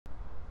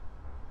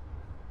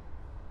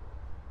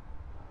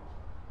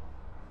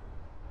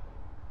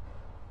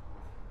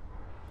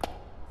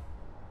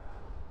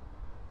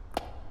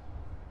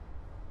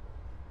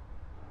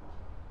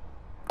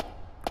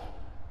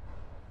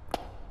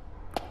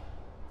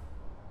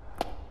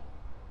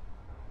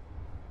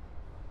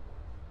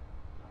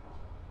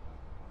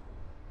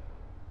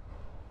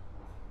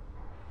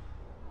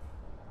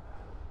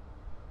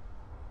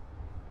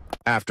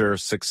After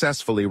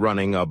successfully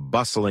running a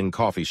bustling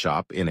coffee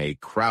shop in a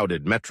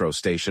crowded metro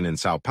station in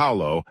Sao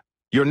Paulo,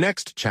 your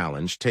next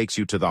challenge takes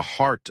you to the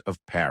heart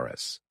of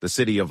Paris, the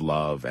city of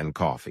love and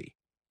coffee.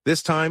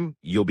 This time,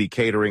 you'll be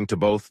catering to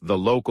both the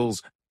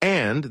locals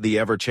and the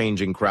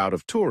ever-changing crowd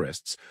of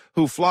tourists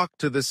who flock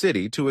to the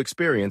city to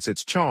experience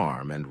its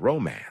charm and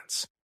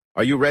romance.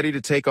 Are you ready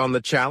to take on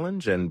the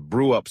challenge and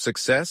brew up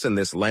success in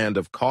this land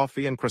of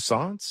coffee and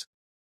croissants?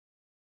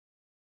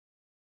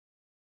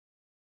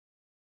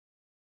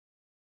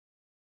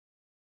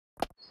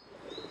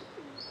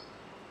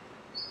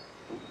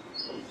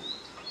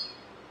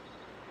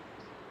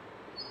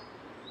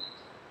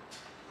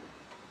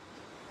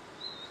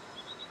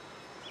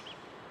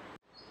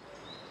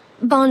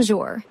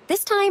 Bonjour.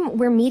 This time,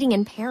 we're meeting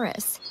in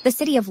Paris, the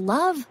city of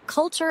love,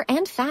 culture,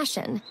 and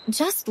fashion.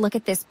 Just look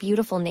at this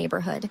beautiful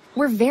neighborhood.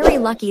 We're very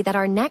lucky that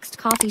our next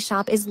coffee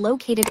shop is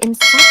located in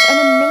such an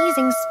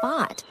amazing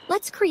spot.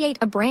 Let's create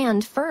a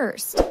brand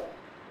first.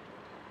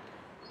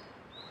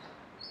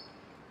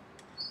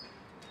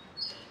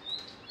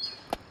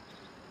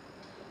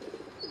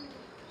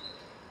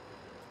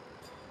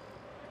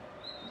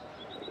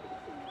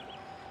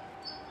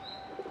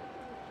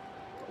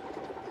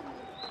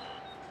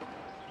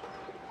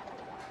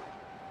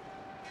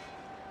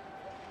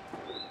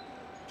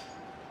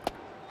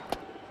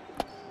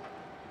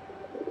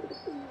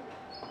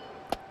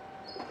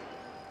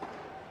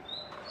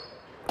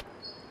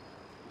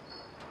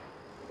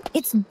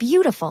 It's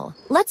beautiful.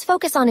 Let's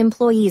focus on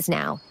employees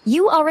now.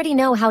 You already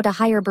know how to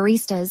hire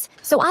baristas,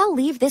 so I'll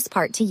leave this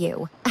part to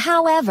you.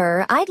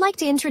 However, I'd like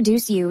to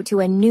introduce you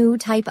to a new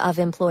type of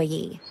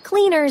employee.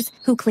 Cleaners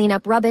who clean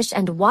up rubbish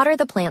and water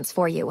the plants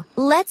for you.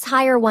 Let's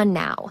hire one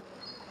now.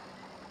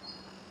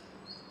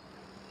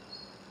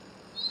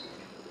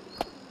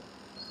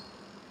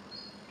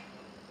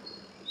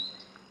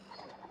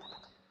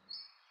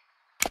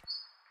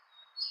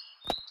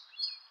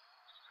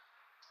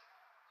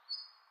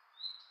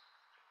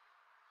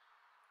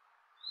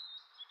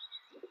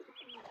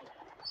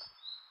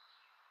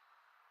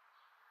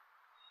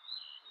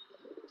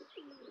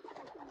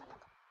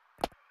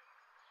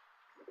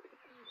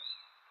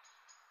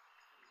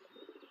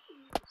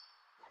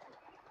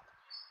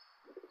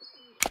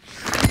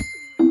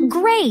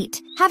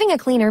 Great! Having a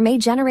cleaner may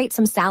generate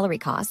some salary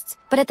costs,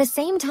 but at the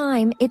same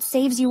time, it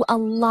saves you a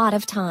lot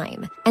of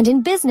time. And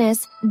in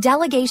business,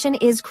 delegation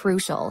is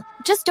crucial.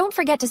 Just don't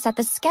forget to set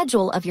the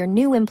schedule of your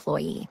new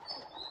employee.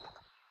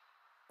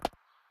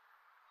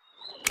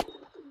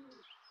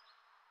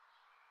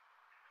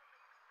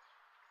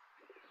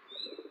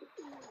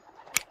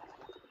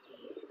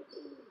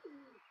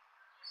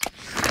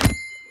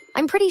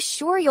 I'm pretty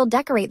sure you'll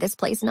decorate this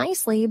place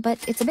nicely,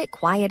 but it's a bit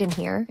quiet in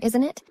here,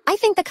 isn't it? I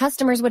think the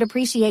customers would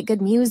appreciate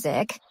good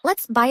music.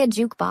 Let's buy a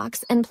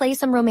jukebox and play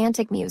some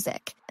romantic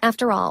music.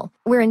 After all,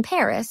 we're in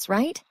Paris,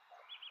 right?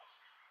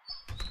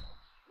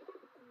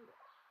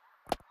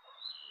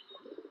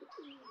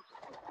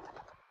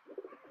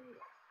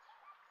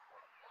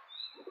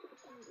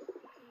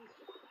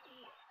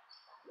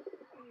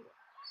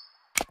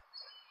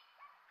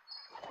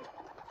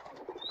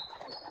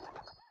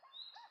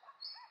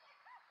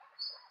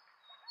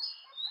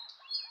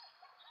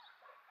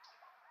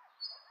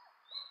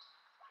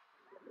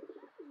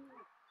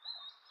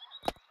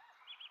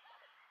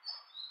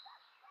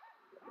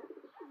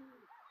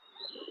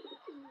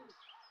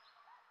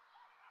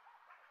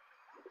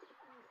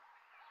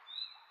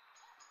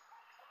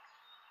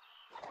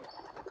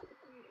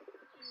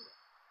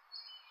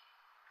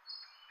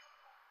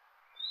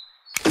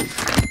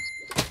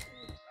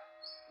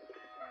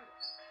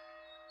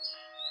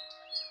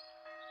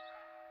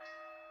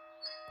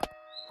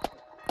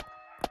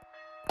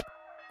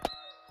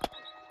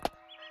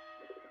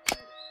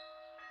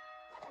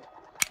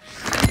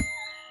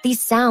 These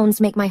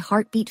sounds make my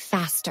heart beat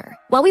faster.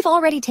 While we've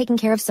already taken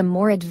care of some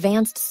more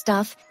advanced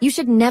stuff, you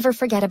should never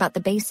forget about the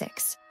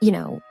basics. You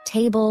know,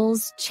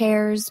 tables,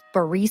 chairs,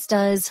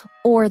 baristas,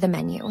 or the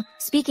menu.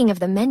 Speaking of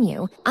the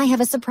menu, I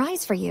have a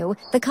surprise for you.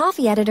 The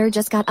coffee editor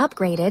just got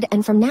upgraded,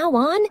 and from now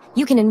on,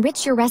 you can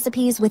enrich your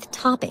recipes with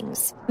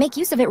toppings. Make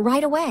use of it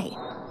right away.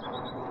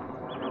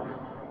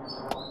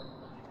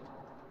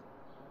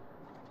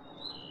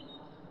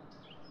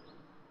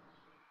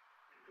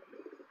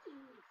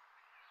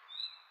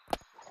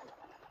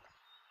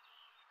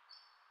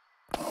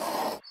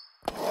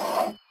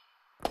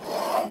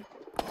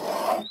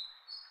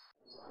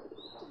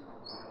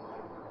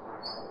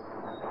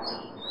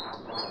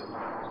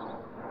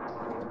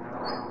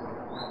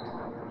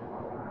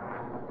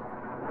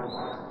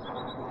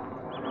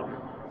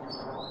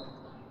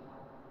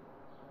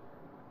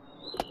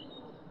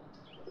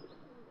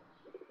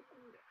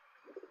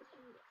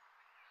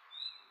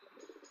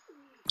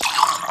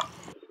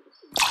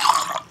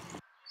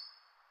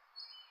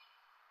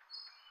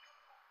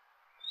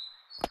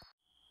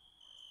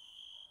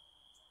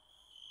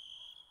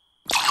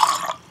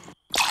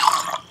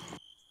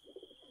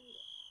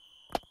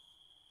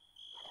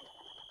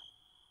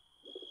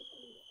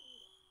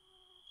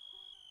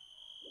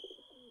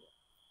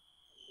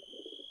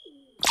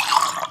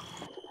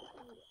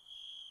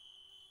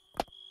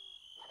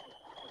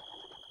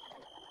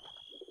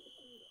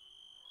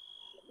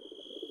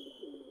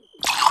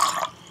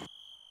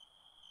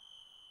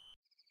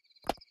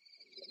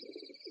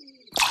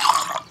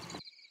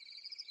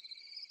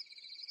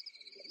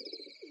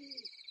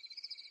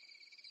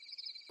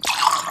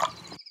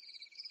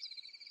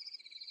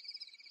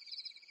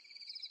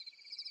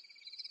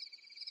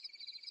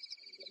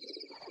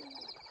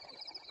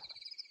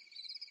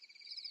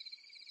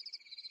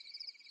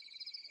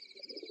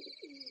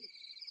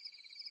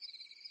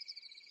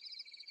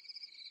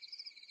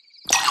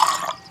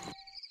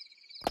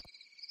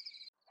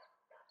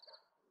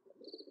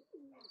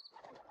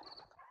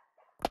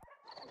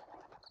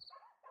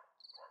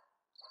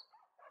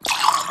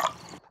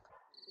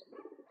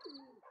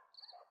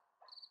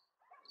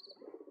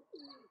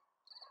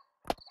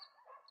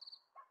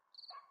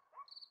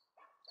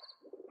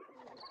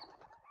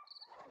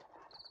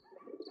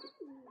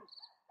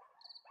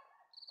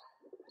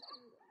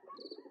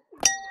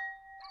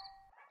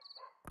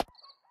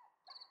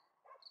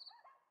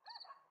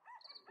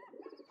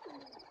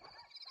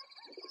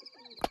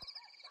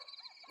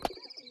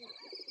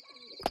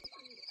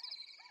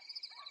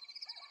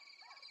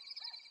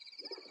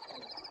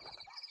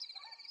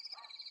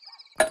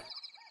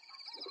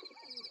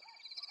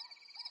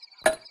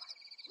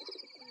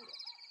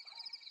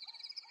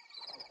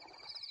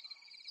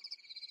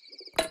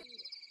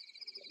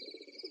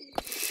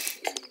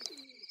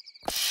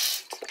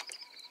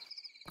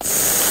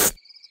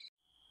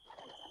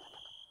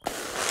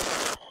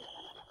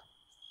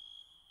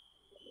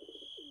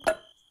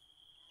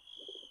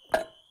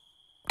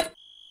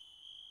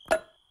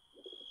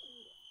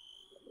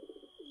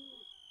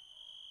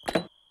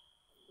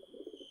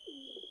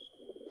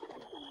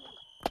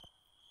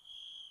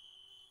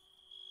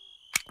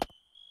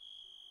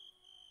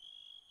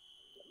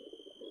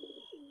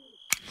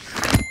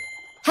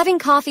 Having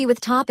coffee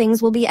with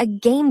toppings will be a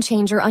game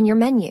changer on your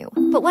menu.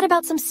 But what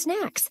about some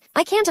snacks?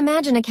 I can't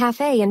imagine a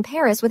cafe in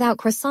Paris without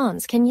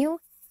croissants, can you?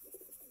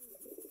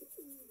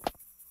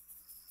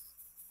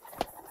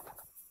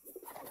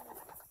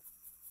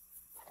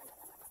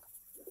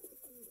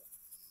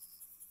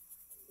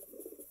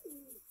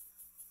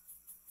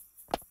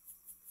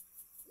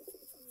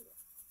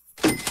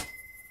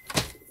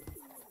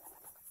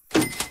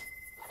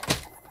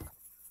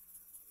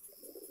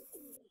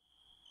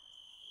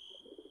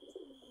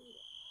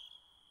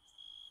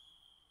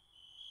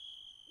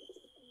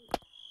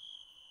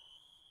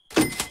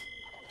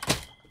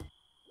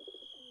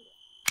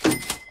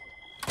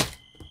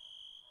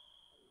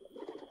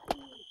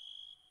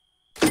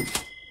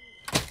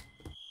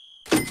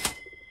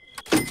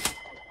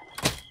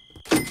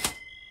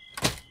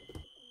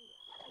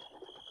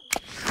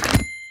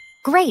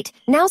 Great!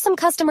 Now some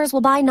customers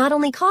will buy not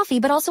only coffee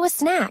but also a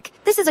snack.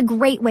 This is a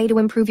great way to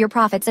improve your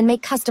profits and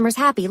make customers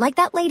happy, like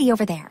that lady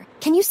over there.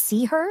 Can you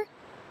see her?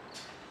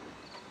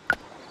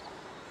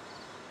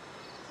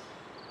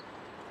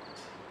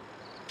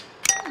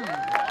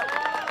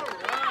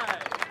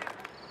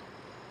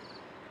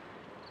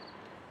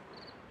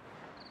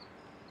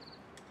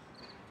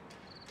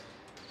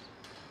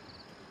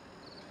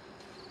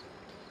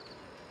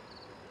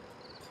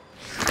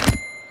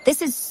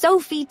 This is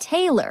Sophie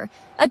Taylor,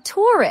 a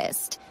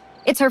tourist.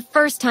 It's her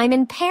first time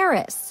in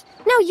Paris.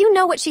 Now you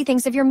know what she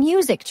thinks of your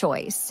music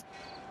choice.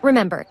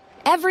 Remember,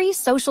 every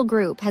social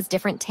group has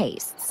different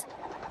tastes.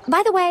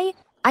 By the way,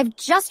 I've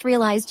just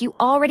realized you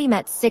already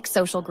met 6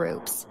 social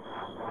groups.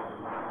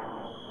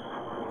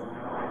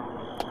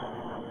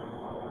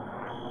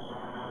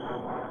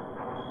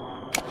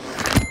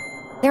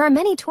 There are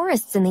many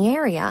tourists in the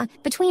area.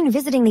 Between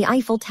visiting the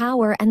Eiffel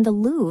Tower and the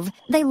Louvre,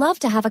 they love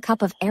to have a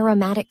cup of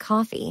aromatic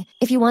coffee.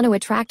 If you want to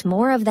attract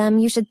more of them,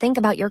 you should think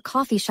about your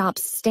coffee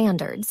shop's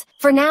standards.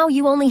 For now,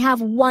 you only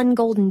have 1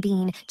 golden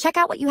bean. Check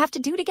out what you have to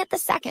do to get the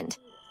second.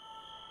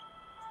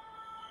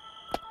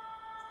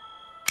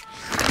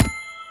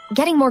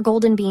 Getting more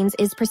golden beans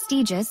is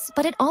prestigious,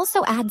 but it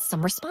also adds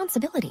some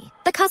responsibility.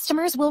 The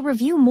customers will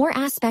review more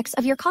aspects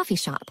of your coffee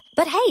shop.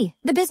 But hey,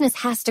 the business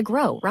has to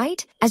grow,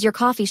 right? As your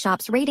coffee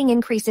shop's rating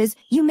increases,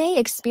 you may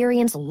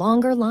experience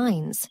longer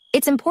lines.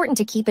 It's important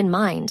to keep in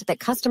mind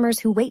that customers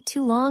who wait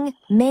too long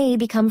may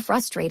become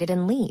frustrated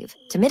and leave.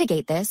 To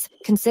mitigate this,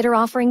 consider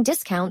offering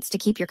discounts to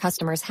keep your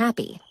customers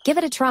happy. Give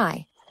it a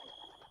try.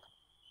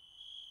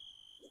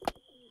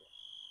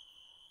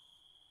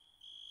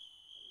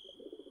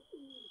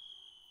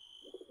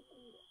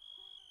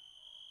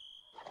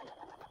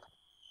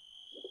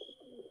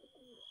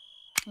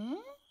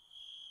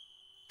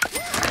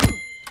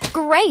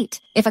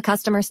 Great! If a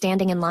customer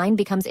standing in line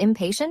becomes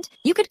impatient,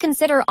 you could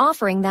consider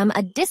offering them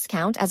a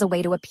discount as a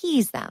way to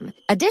appease them.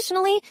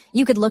 Additionally,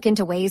 you could look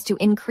into ways to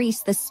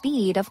increase the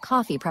speed of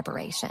coffee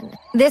preparation.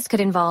 This could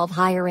involve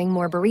hiring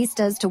more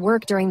baristas to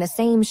work during the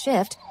same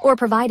shift or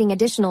providing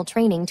additional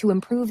training to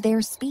improve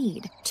their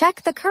speed.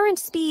 Check the current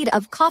speed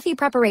of coffee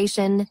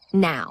preparation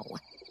now.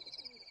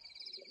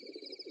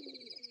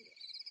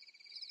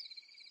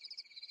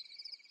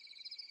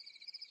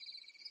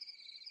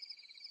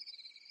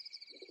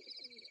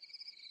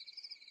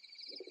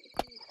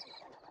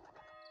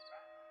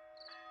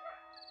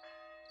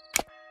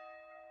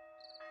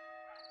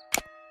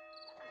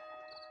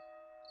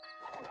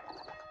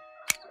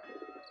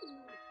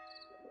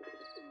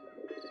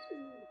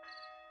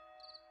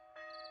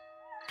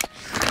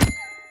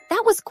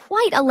 That was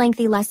quite a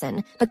lengthy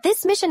lesson, but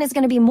this mission is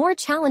going to be more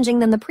challenging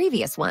than the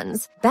previous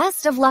ones.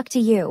 Best of luck to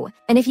you.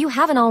 And if you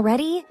haven't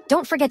already,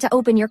 don't forget to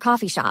open your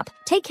coffee shop.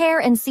 Take care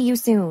and see you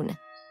soon.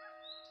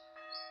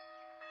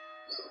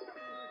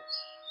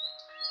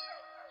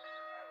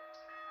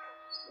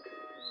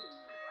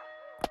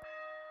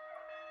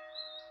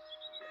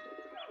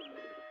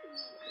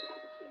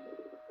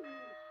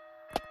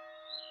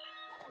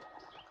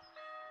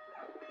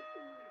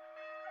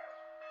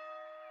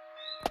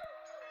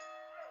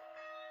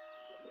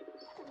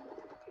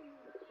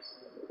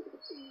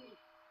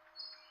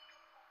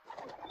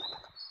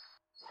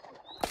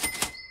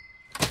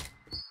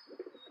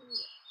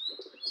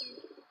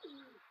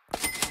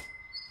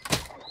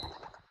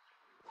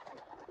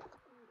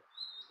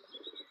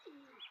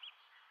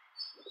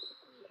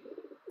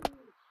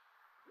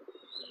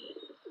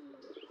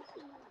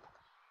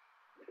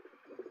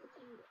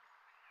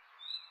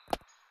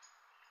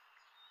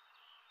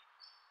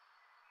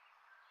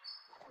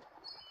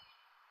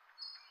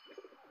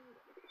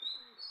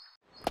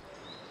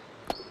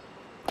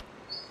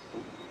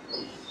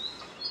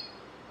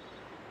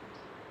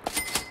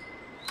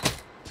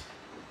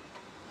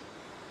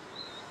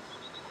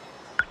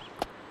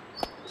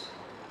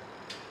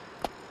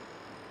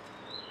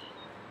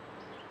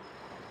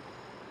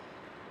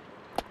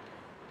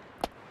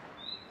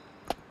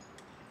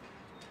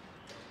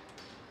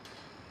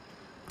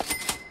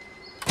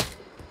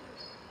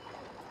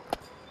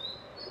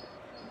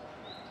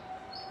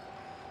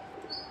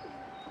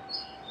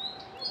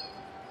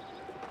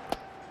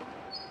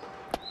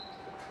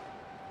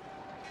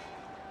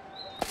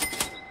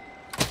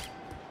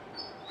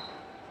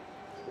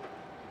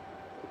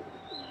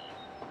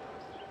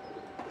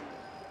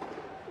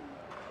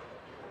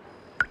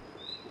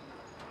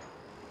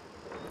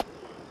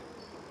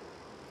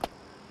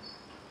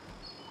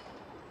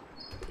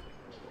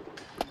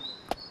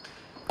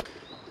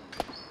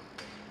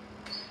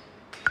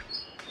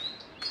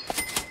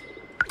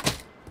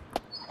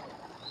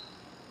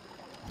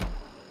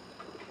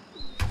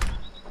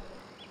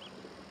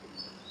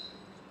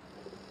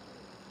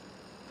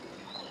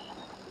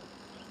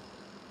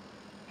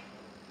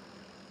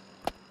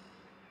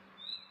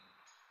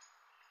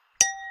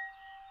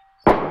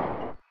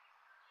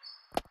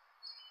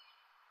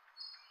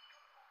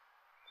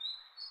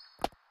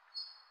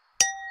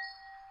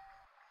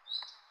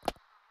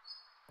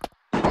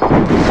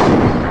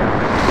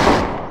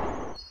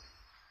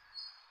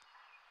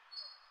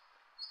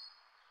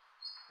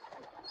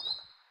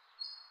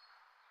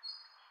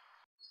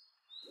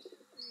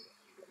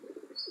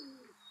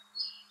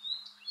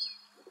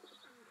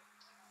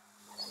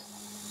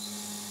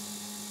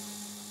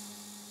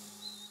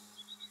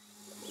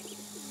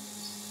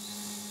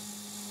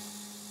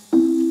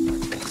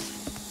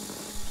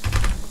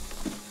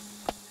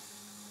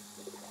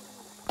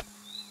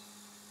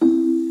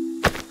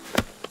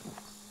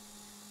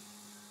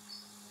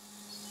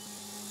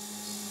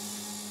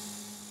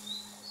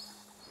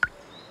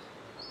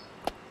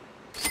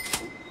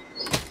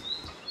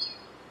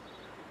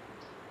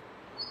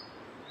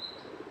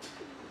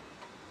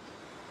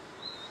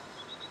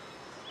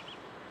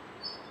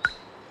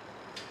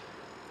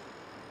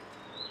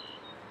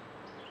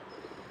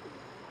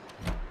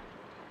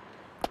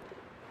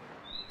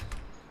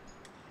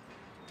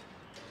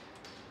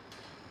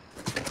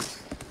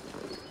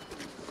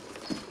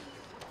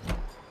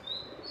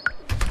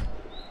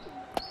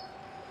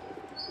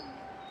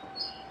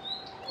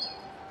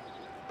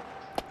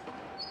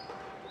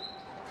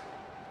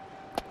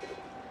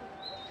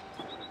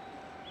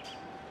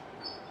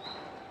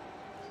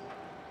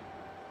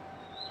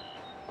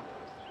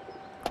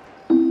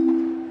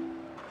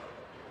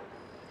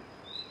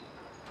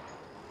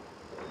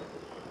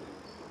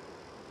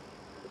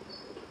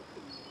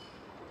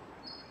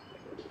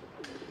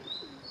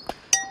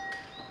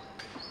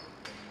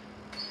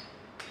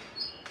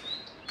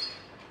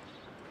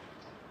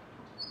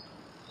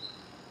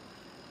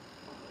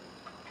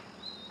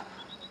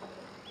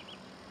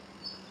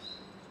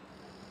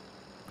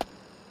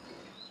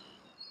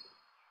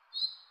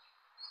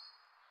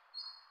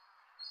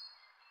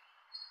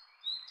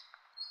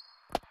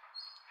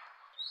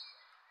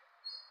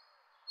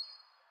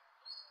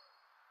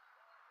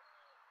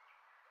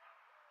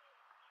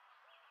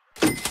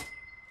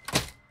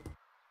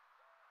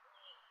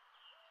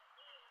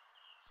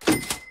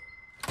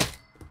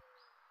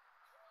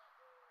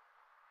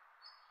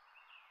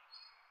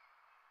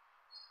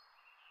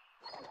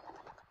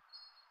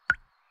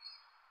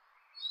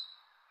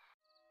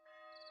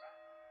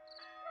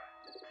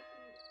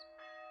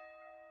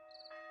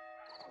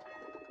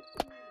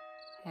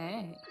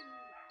 Hey.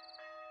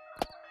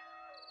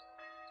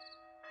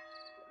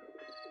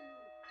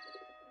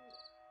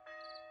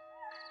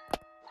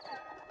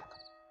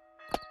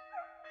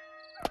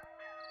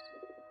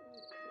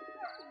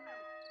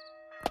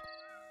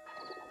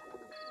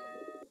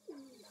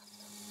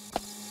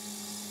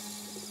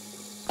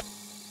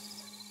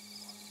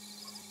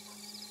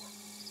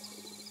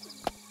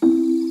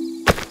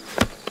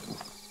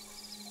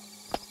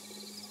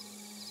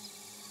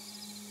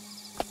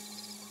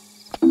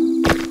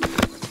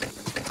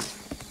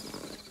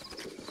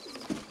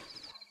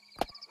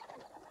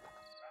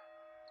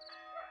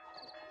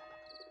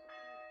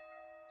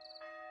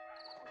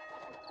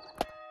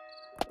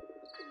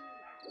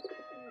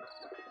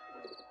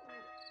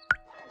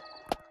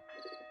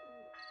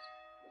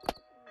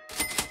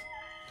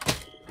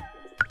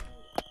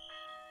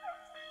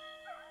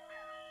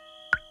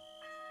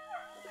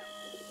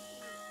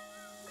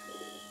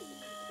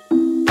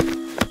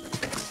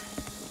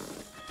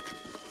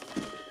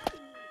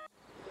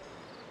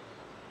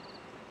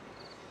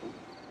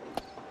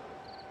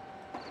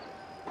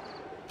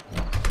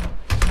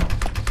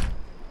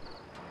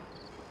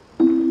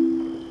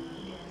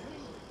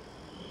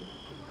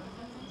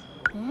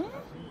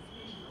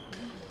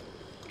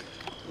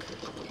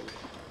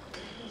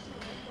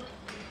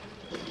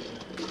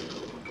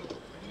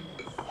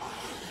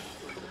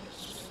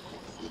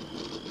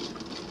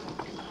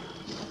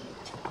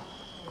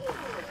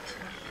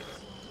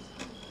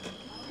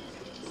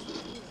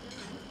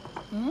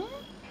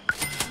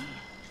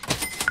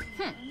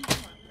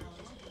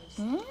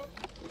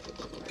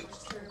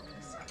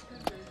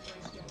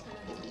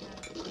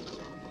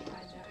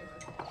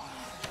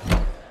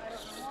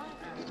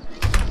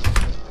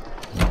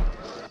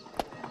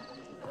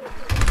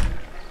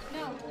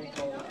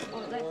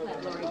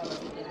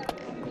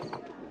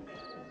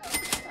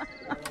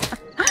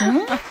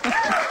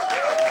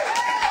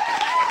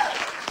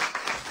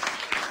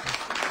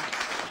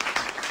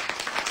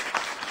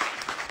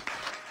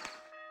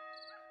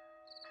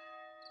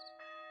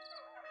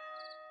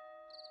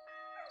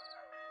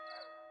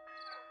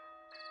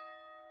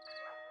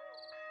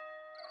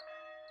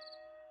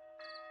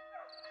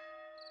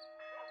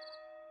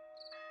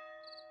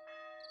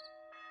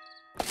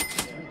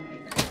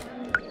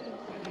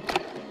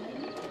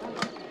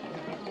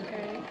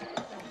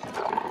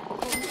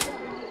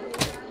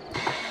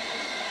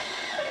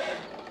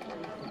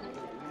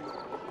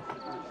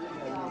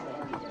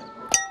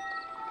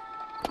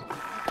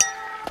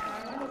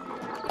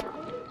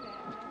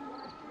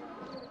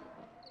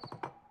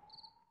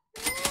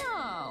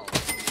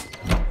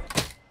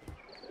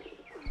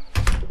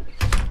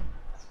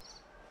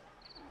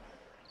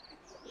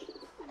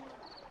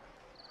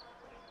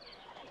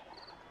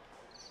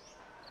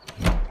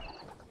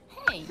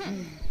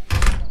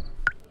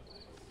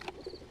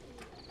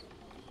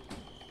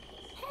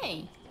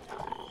 Hey.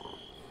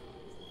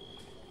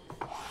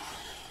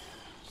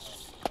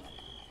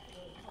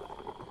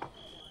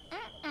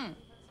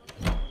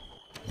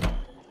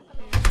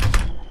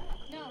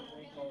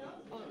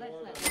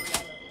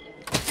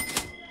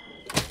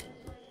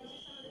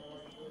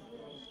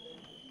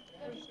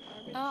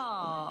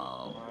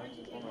 Oh.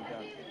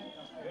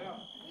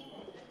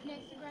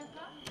 Next to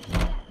Grandpa?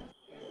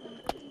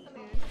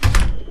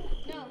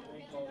 No.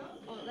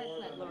 Oh, let's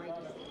let Lori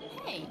just sit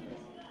there. Hey.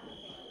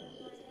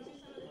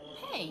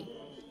 Hey.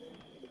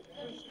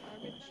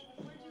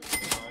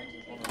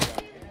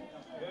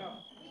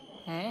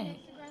 Hey.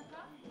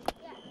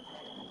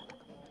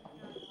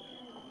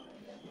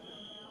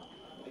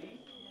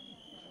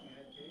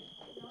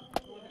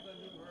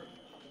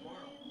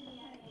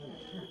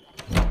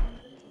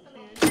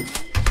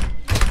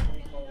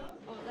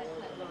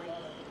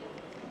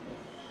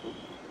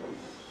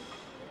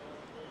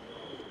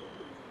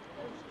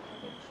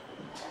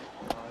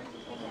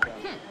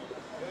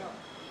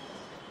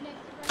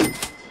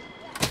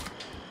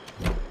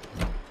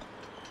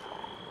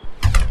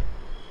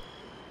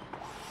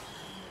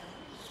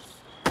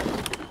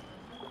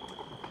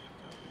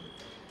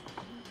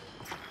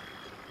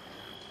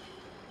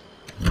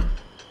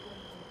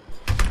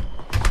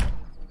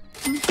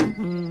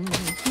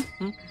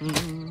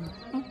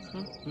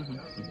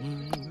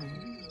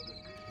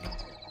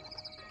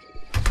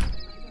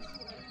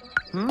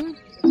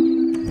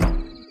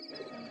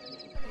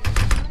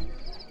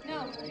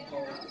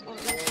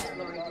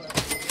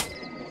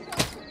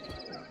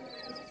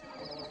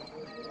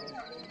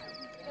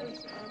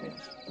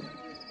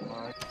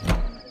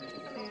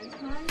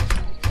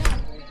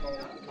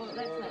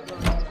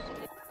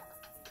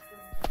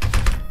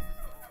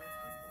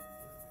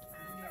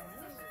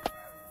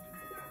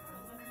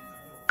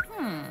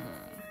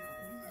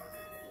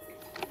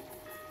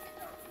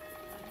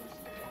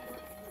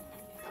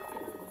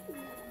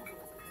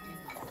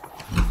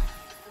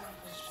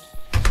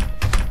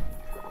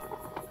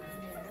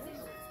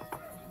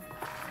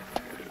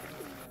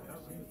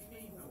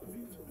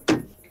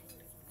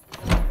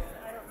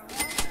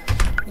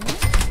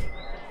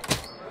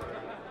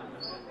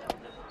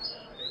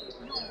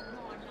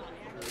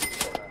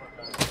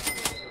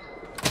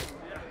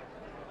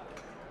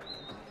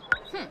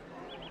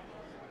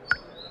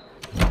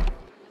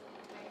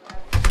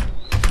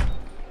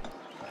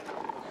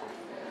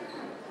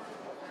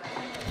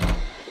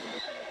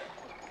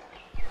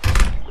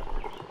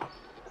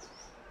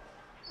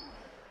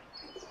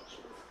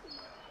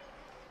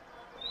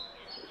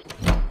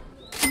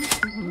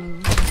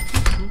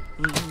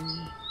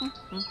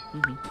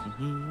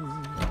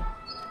 No.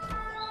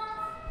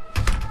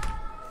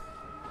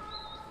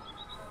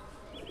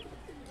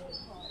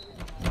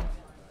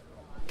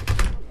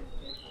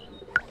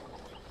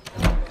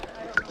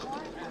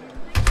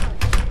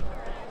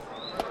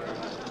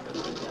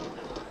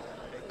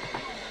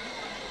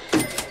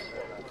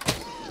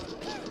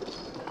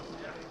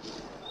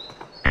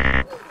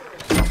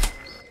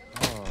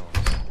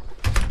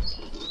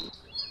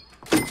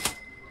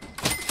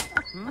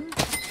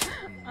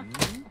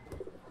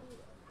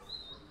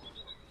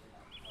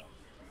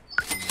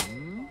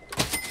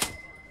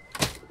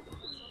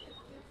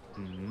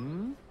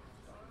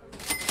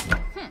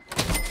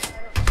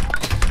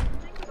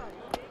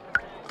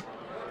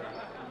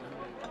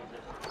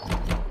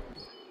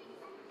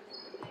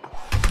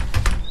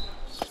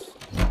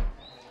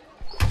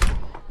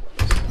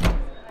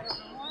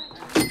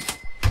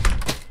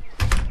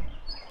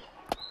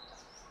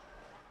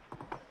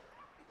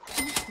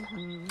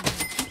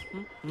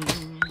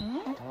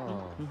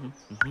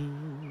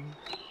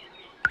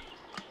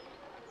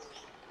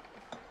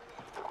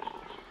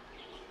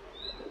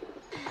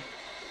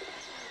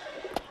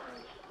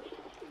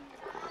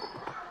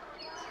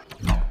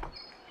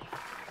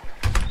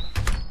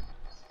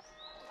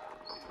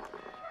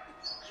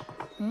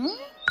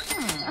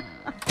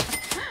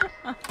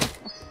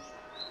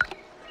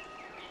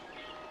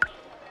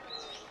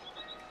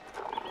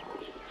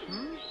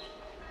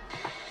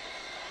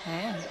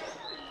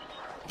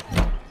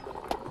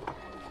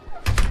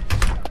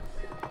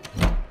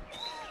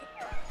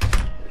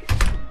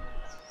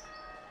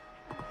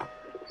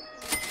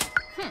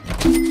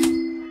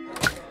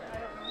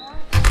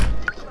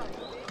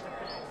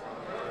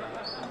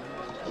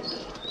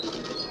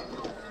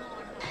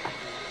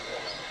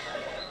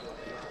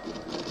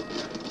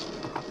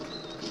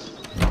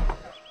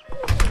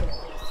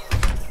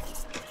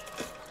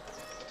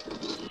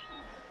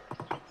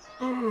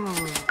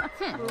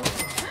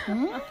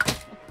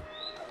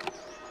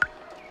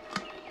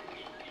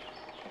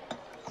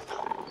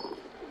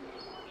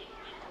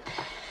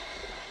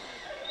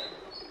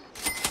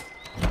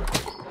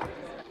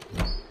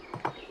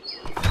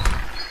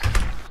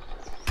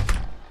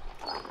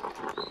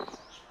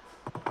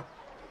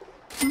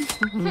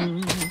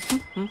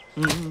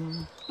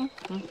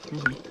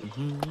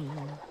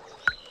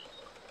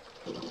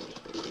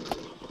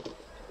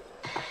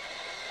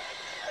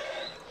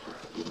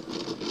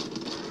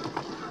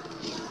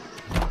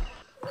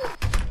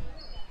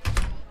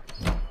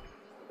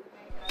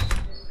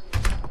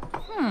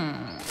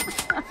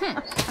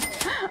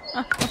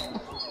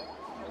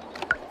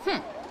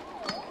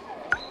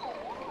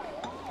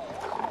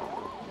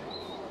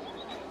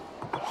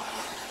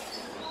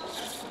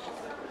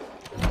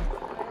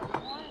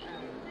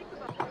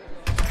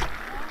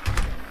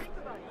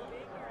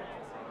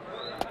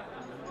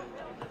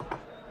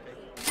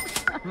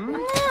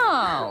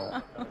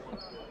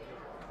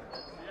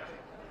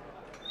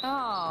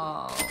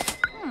 Oh.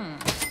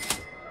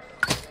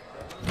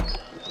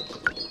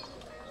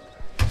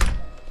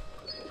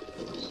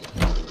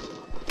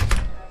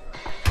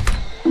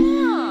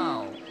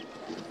 No.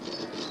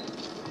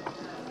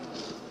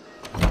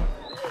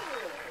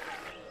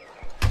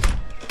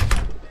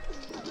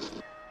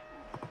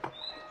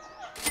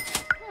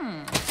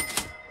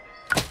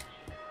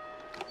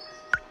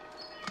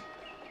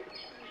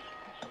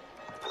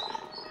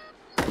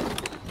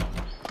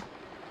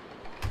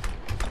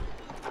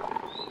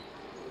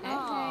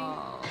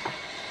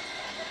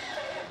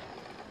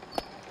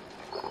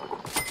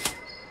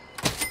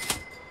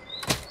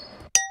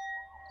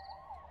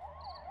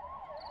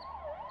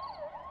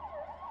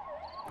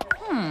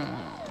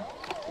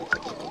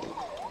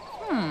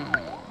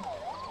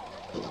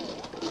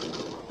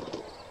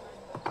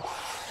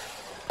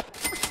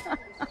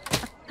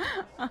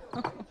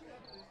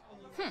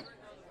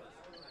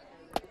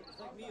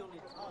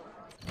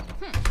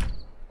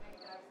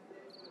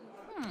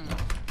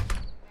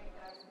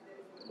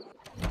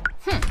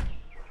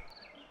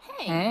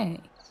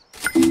 Hey.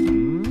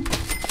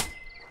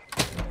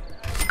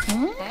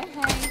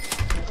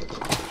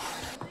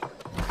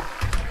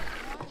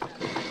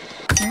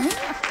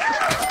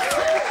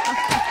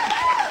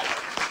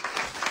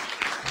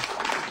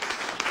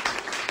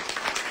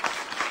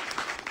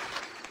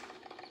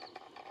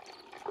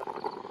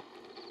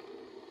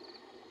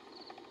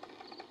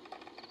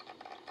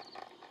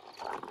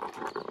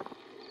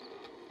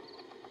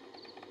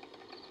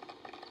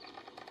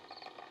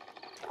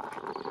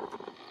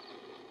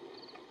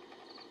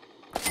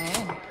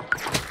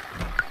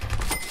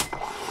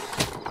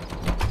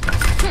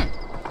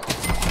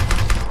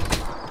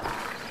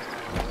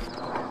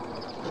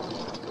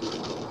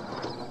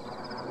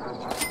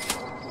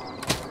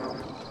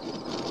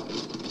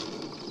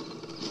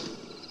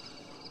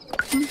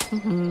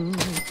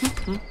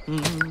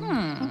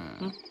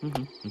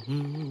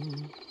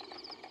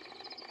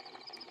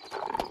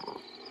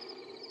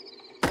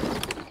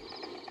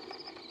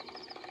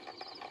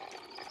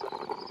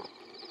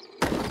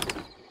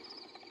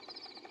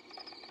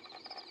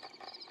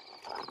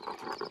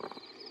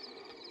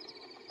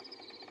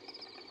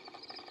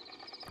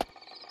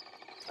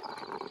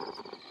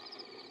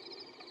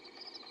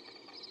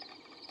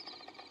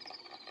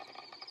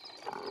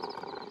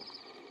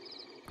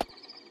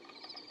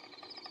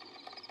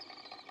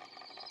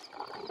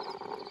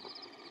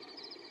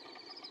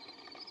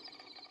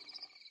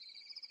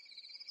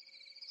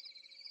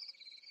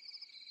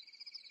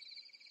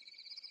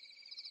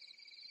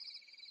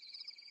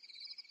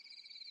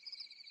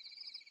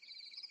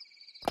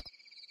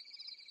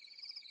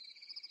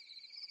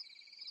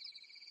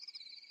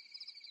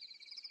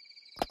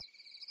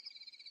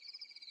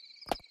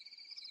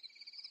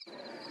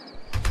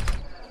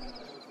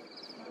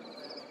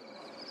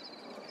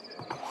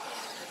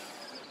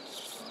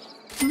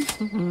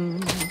 Hmm?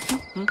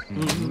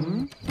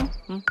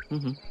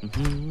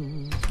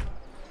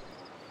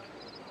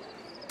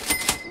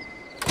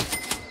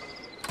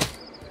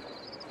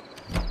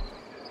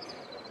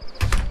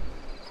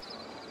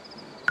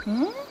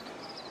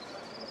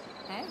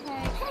 Hey,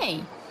 hey,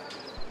 hey.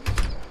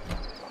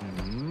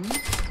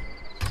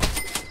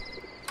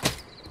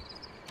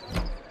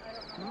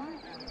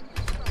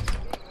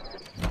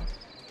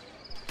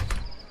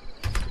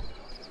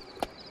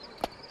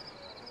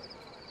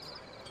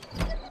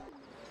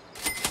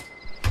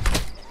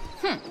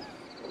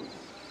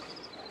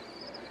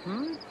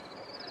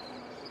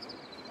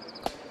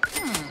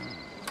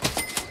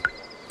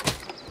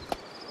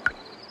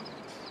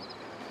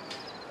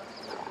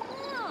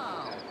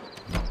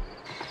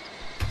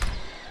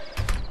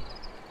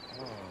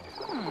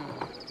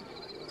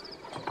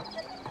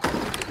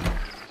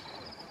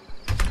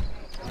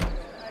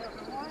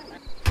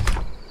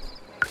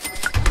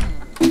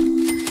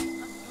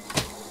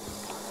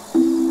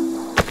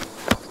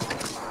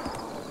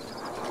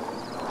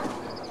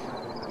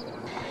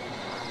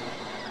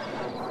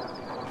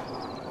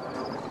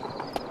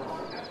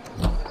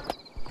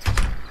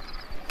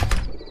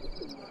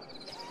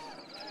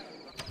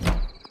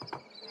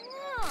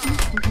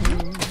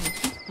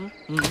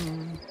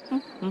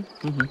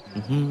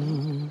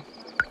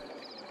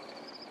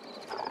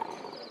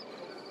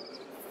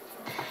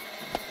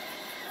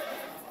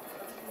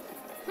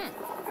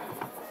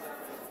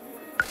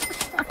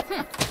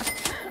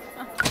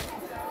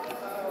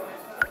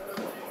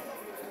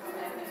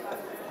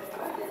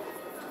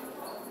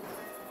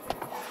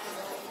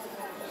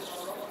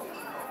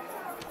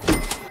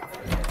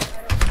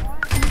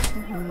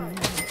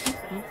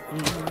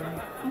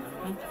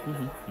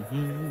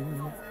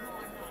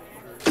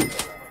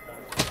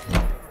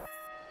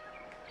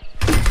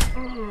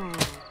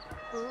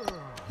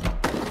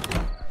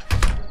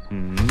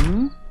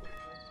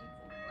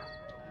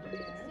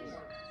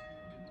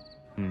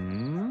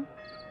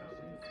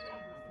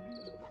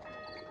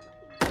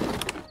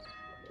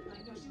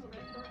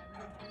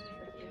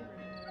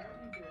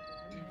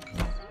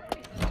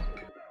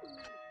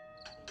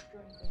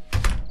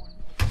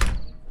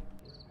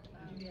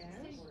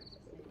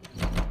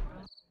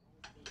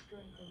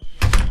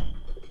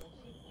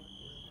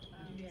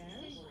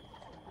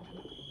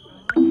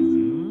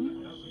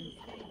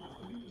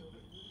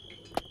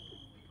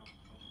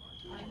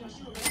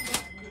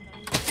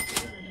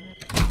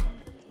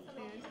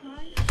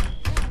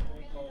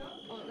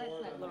 Oh, let's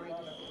let Laurie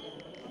do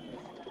it.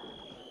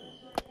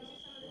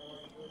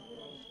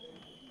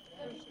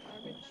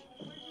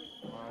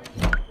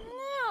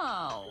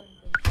 No.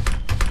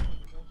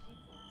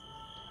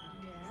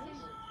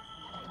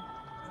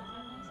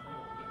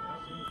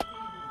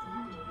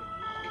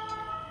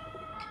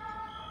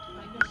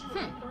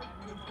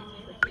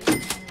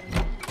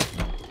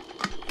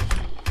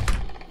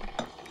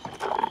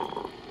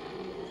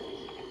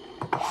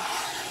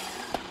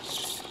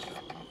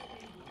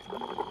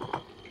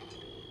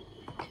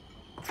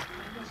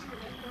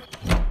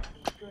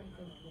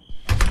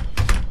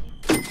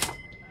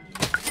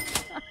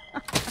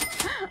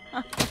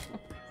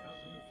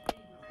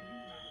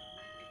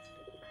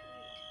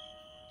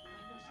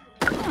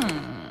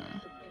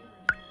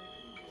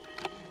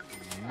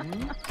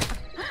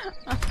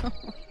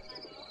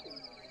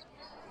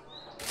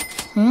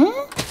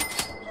 Hmm?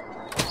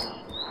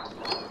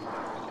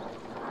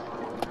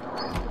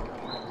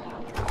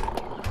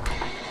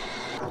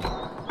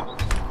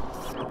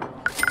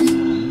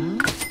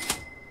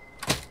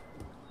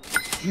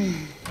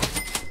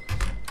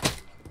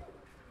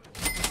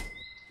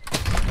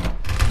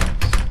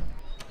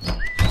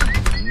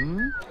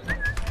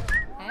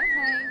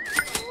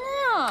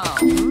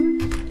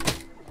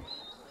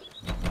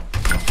 Hey,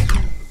 hey.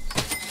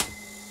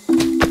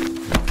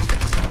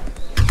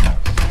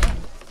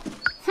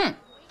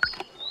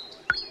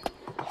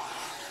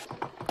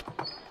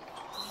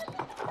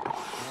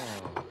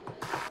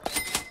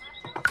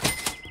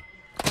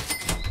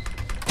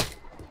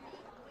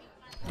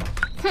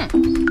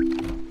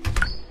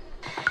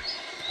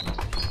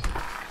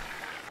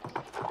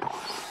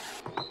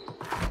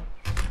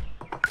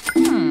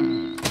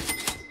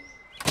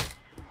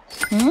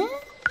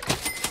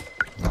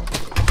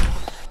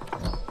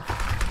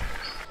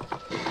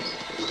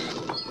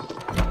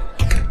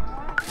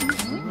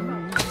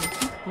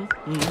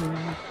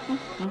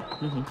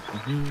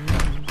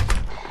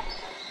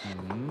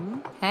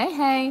 No. Hey,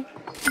 hey.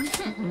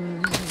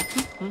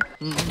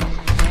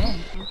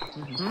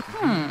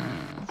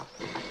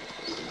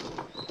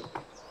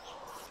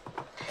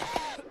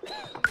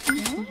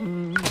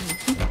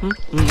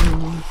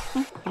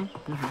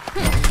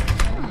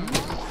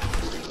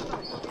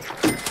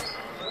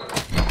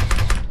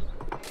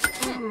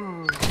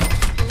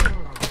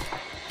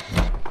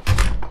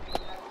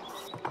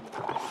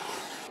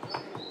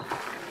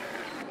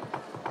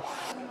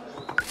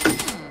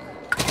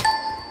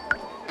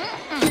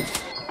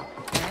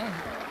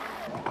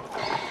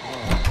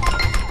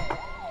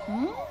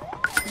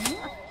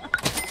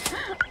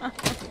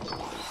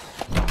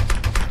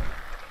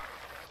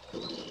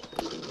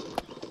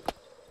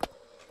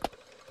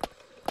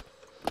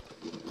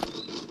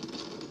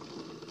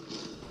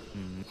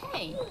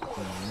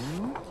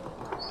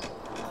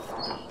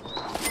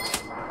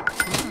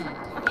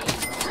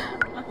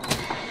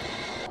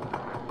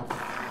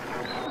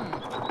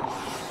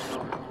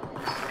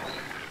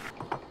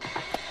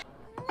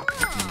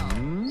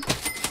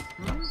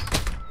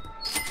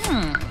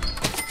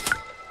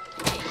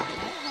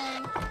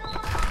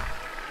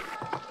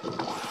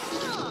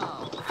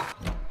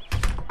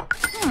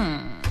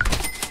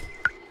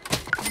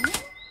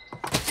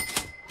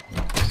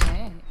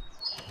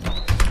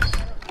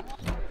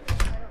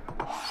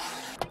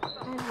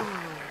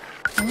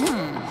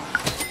 Hey.